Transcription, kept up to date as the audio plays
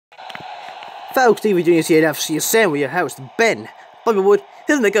Folks, TV Juniors here at FTS with your host Ben Bobbywood.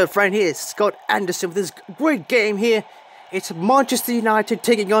 Here's my good friend here, Scott Anderson, with this great game here. It's Manchester United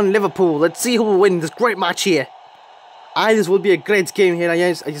taking on Liverpool. Let's see who will win this great match here. This will be a great game here. I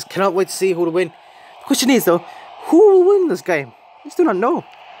just cannot wait to see who will win. The question is though, who will win this game? I just do not know.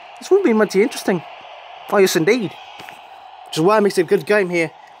 This will be much interesting. Oh yes indeed. Which is why it makes it a good game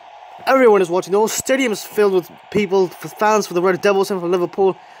here. Everyone is watching. The whole stadium is filled with people, fans for the Red Devils and for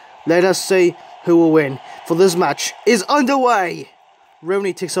Liverpool. Let us see who will win. For this match is underway.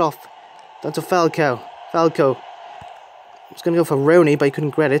 Rooney takes off. Down to Falco. Falco. I was going to go for Rooney, but he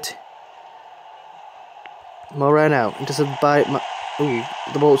couldn't get it. Moreno. Intercepted by... Ooh,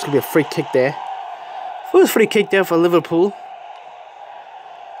 the ball's going to be a free kick there. First free kick there for Liverpool.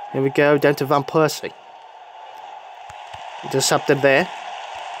 Here we go. Down to Van Persie. Intercepted there.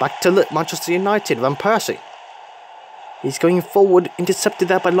 Back to Manchester United. Van Persie. He's going forward, intercepted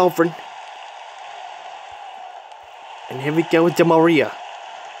that by Lovren. And here we go with Di Maria.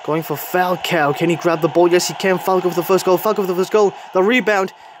 Going for Falcao. Can he grab the ball? Yes, he can. Falcao for the first goal. Falcao for the first goal. The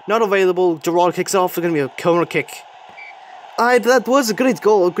rebound, not available. Gerrard kicks off. It's going to be a corner kick. That was a great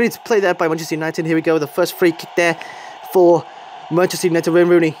goal. A great play there by Manchester United. Here we go. The first free kick there for Manchester United. Wayne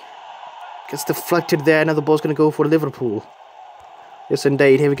Rooney gets deflected there. Now the ball's going to go for Liverpool. Yes,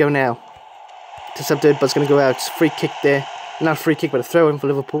 indeed. Here we go now. Intercepted, but it's going to go out. It's a free kick there. Not a free kick, but a throw in for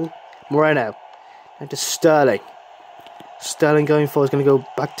Liverpool. Moreno. And to Sterling. Sterling going forward is going to go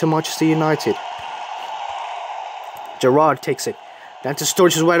back to Manchester United. Gerrard takes it. Down to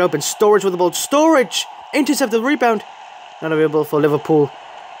Sturridge, is wide open. Sturridge with the ball. Sturridge! Intercepted the rebound. Not available for Liverpool.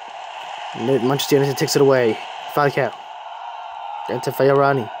 Manchester United takes it away. Falcao. Down to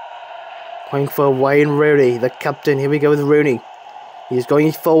Fayarani. Going for Wayne Rooney, the captain. Here we go with Rooney. He's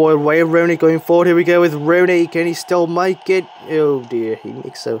going forward. Wayne Rooney going forward. Here we go with Rooney. Can he still make it? Oh dear, he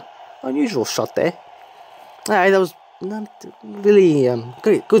makes an unusual shot there. That was not really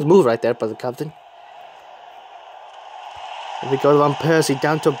good move right there by the captain. Here we go, Van Persie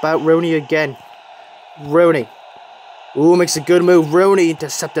down to about Rooney again. Rooney. Ooh, makes a good move. Rooney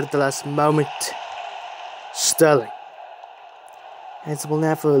intercepted at the last moment. Sterling. It's well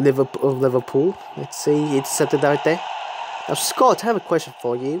now for Liverpool. Let's see, intercepted out there. Now, Scott, I have a question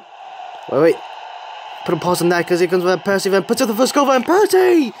for you. Wait. Put a pause on that because here comes Van Persie. Van puts up the first goal. Van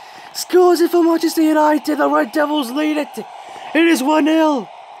Persie scores it for Manchester United. The Red Devils lead it. It is 1-0.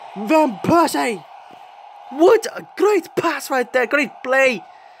 Van Persie. What a great pass right there. Great play.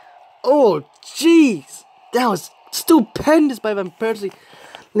 Oh, jeez. That was stupendous by Van Persie.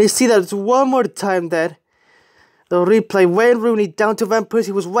 Let's see that it's one more time there. The replay. Wayne Rooney down to Van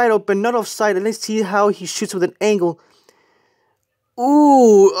Persie. Was wide open, not offside. And let's see how he shoots with an angle.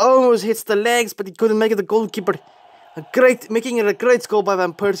 Ooh, almost hits the legs, but he couldn't make it. The goalkeeper, making it a great goal by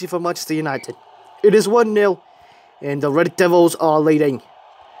Van Persie for Manchester United. It is 1-0, and the Red Devils are leading.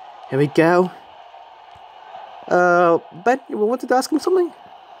 Here we go. Ben, you wanted to ask him something?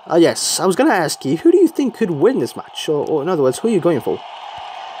 Yes, I was going to ask you, who do you think could win this match? Or in other words, who are you going for?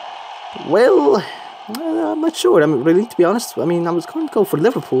 Well, I'm not sure. I mean, really, to be honest, I was going to go for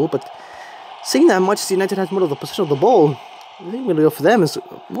Liverpool, but seeing that Manchester United has more of the possession of the ball, I think I'm going to go for them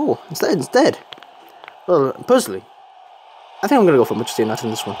instead. Well, personally, I think I'm going to go for Manchester United in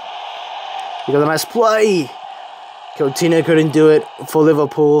this one. You got the nice play. Coutinho couldn't do it for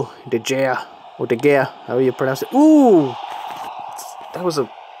Liverpool. De Gea, how you pronounce it? Ooh, that was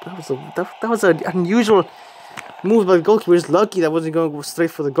an unusual move by the goalkeeper. He's lucky that wasn't going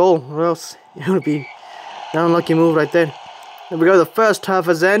straight for the goal, or else it would be an unlucky move right there. There we go. The first half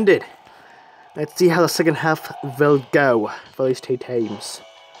has ended. Let's see how the second half will go for these two teams.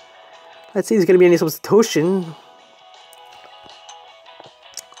 Let's see if there's going to be any substitution.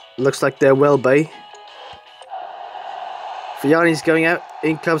 Looks like there will be. Fiani's going out.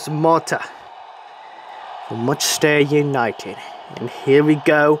 In comes Mata from Manchester United. And here we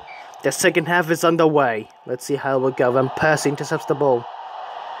go. The second half is underway. Let's see how it will go. Van Persie intercepts the ball.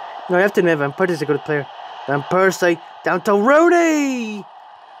 No, I have to admit, Van Persie is a good player. Van Persie down to Rooney.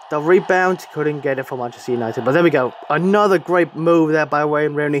 The rebound, couldn't get it for Manchester United. But there we go. Another great move there by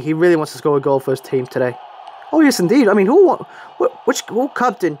Wayne Rooney. He really wants to score a goal for his team today. Oh, yes, indeed. I mean, which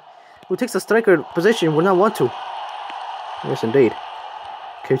captain who takes the striker position would not want to? Yes, indeed.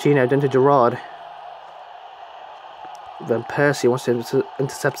 Coutinho down to Gerrard. Van Persie wants to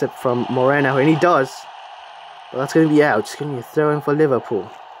intercept it from Moreno, and he does. But that's going to be out. It's going to be a throw-in for Liverpool.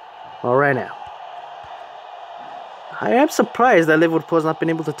 Moreno. I am surprised that Liverpool has not been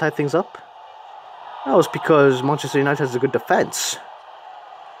able to tie things up. That was because Manchester United has a good defence.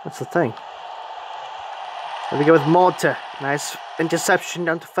 That's the thing. There we go with Malta. Nice interception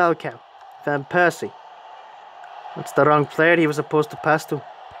down to Falcao. Van Persie. That's the wrong player he was supposed to pass to.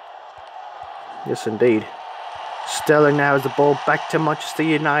 Yes, indeed. Sterling now has the ball back to Manchester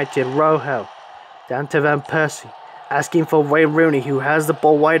United. Rojo. Down to Van Persie. Asking for Wayne Rooney, who has the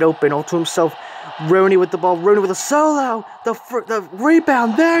ball wide open all to himself. Rooney with the ball. Rooney with a solo. The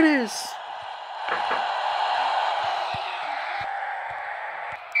rebound. There it is.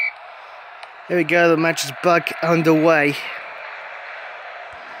 Here we go. The match is back underway.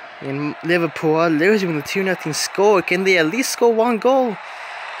 And Liverpool are losing with a 2-0 score. Can they at least score one goal?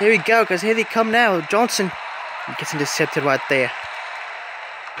 Here we go, because here they come now. Johnson gets intercepted right there.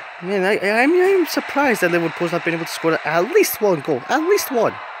 Man, I'm surprised that Liverpool's not been able to score at least one goal. At least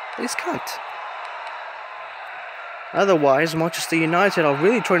one. They just can't. Otherwise, Manchester United are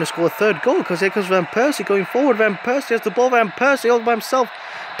really trying to score a third goal, because here comes Van Persie going forward. Van Persie has the ball. Van Persie all by himself.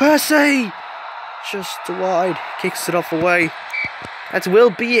 Persie! Just wide. Kicks it off away. That will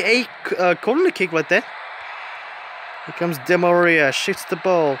be a corner kick right there. Here comes Di Maria. Shoots the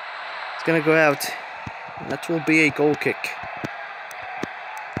ball. It's going to go out. That will be a goal kick.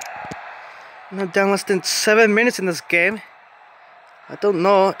 Now down less than 7 minutes in this game. I don't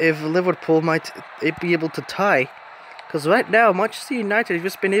know if Liverpool might be able to tie. Because right now, Manchester United have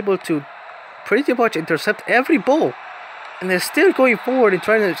just been able to pretty much intercept every ball. And they're still going forward and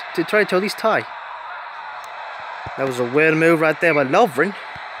trying to at least tie. That was a weird move right there by Lovren.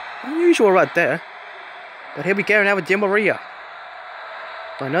 Unusual right there. But here we go now with Di Maria.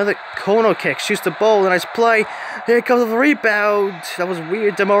 Another corner kick. Shoots the ball. Nice play. Here comes the rebound. That was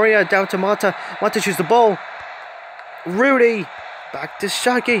weird. Di Maria down to Mata. Mata shoots the ball. Rudy. Back to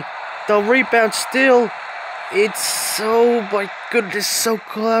Shaggy. The rebound still. It's, oh my goodness, so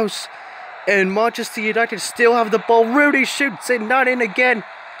close. And Manchester United still have the ball. Rudy shoots it. Not in again.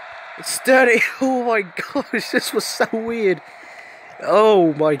 It's 30. Oh my gosh. This was so weird.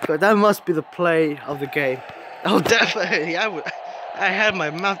 Oh my god. That must be the play of the game. Oh, definitely. I had my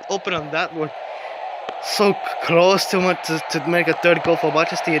mouth open on that one. So close to make a third goal for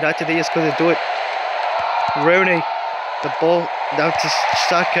Manchester United. They just couldn't do it. Rooney. The ball down to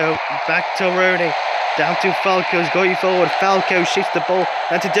Sacco. Back to Rooney. Down to Falco's going forward. Falco shoots the ball.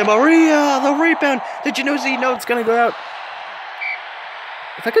 Down to Di Maria. The rebound. Did you know it's going to go out?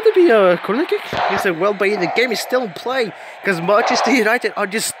 Is that going to be a corner kick? He said, well, but the game is still in play because Manchester United are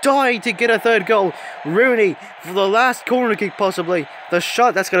just dying to get a third goal. Rooney for the last corner kick, possibly. The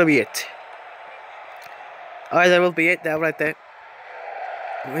shot, that's going to be it. Alright, that will be it now, right there.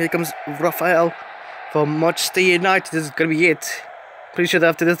 Here comes Rafael for Manchester United. This is going to be it. Pretty sure that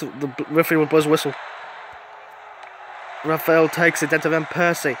after this, the referee will buzz whistle. Rafael takes it down to Van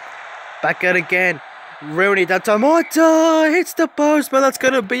Persie. Back out again. Rooney down to Mata, hits the post, but that's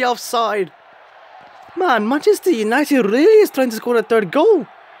going to be offside. Man, Manchester United really is trying to score a third goal.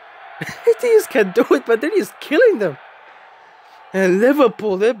 They just can't do it, but they're just killing them. And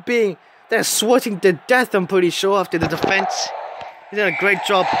Liverpool, they're sweating to death, I'm pretty sure, after the defence. They did a great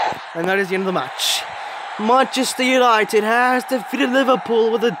job, and that is the end of the match. Manchester United has defeated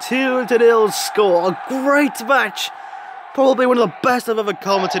Liverpool with a 2-0 score. A great match. Probably one of the best I've ever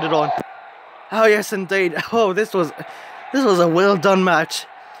commentated on. Oh yes, indeed. Oh, this was a well done match.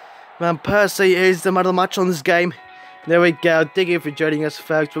 Van Persie is the man of the match on this game. There we go. Thank you for joining us,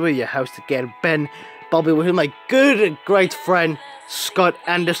 folks. We're your host again, Ben Bobbywood, with my good and great friend Scott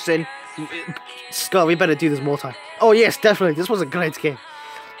Anderson. Scott, we better do this more time. Oh yes, definitely. This was a great game.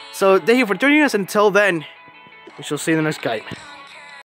 So thank you for joining us. Until then, we shall see you in the next game.